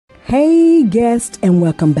Hey guests, and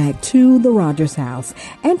welcome back to the Rodgers House.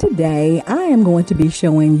 And today I am going to be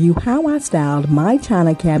showing you how I styled my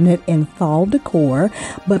china cabinet in fall decor.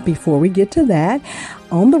 But before we get to that,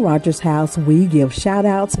 on the Rodgers House, we give shout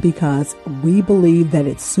outs because we believe that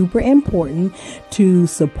it's super important to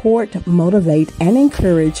support, motivate, and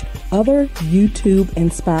encourage other YouTube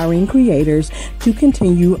inspiring creators to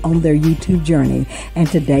continue on their YouTube journey. And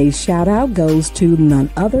today's shout out goes to none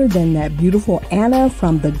other than that beautiful Anna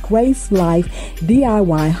from the Grace Life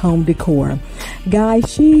DIY home decor.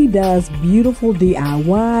 Guys, she does beautiful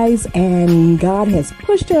DIYs, and God has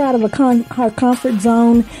pushed her out of her comfort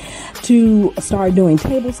zone to start doing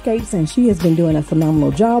tablescapes, and she has been doing a phenomenal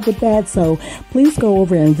job with that. So please go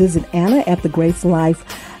over and visit Anna at the Grace Life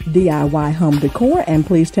DIY home decor, and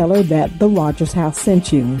please tell her that the Rodgers House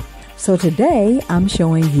sent you. So today I'm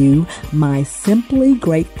showing you my Simply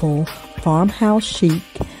Grateful Farmhouse Chic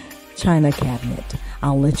china cabinet.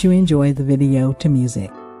 I'll let you enjoy the video to music.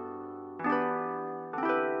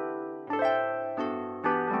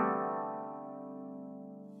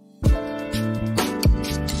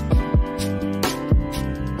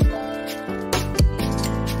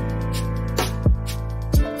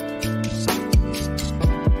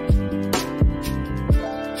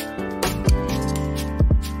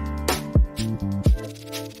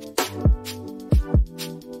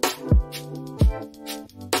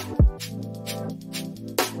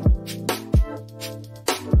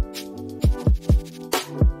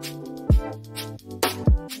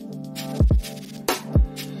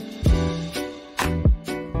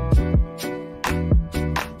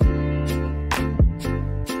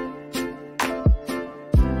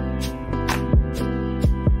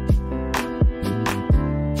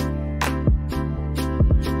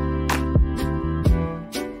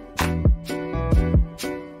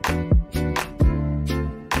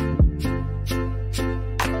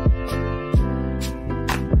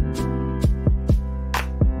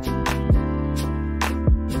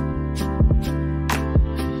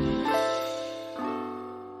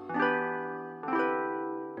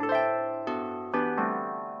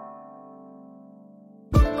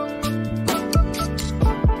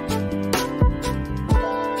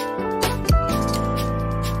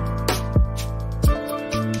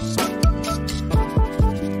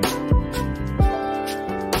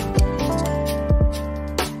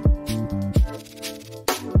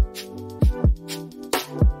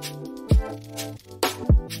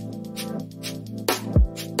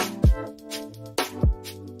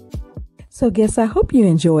 So guests, I hope you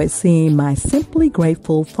enjoyed seeing my Simply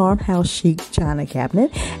Grateful Farmhouse Chic china cabinet.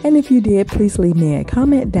 And if you did, please leave me a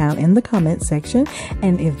comment down in the comment section.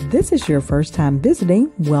 And if this is your first time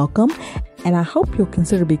visiting, welcome. And I hope you'll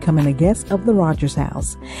consider becoming a guest of the Rodgers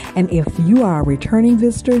House. And if you are a returning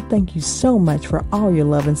visitor, thank you so much for all your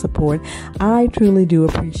love and support. I truly do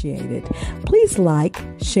appreciate it. Please like,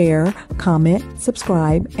 share, comment,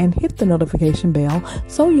 subscribe, and hit the notification bell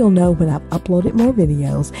so you'll know when I've uploaded more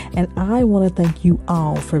videos. And I want to thank you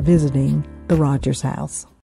all for visiting the Rodgers House.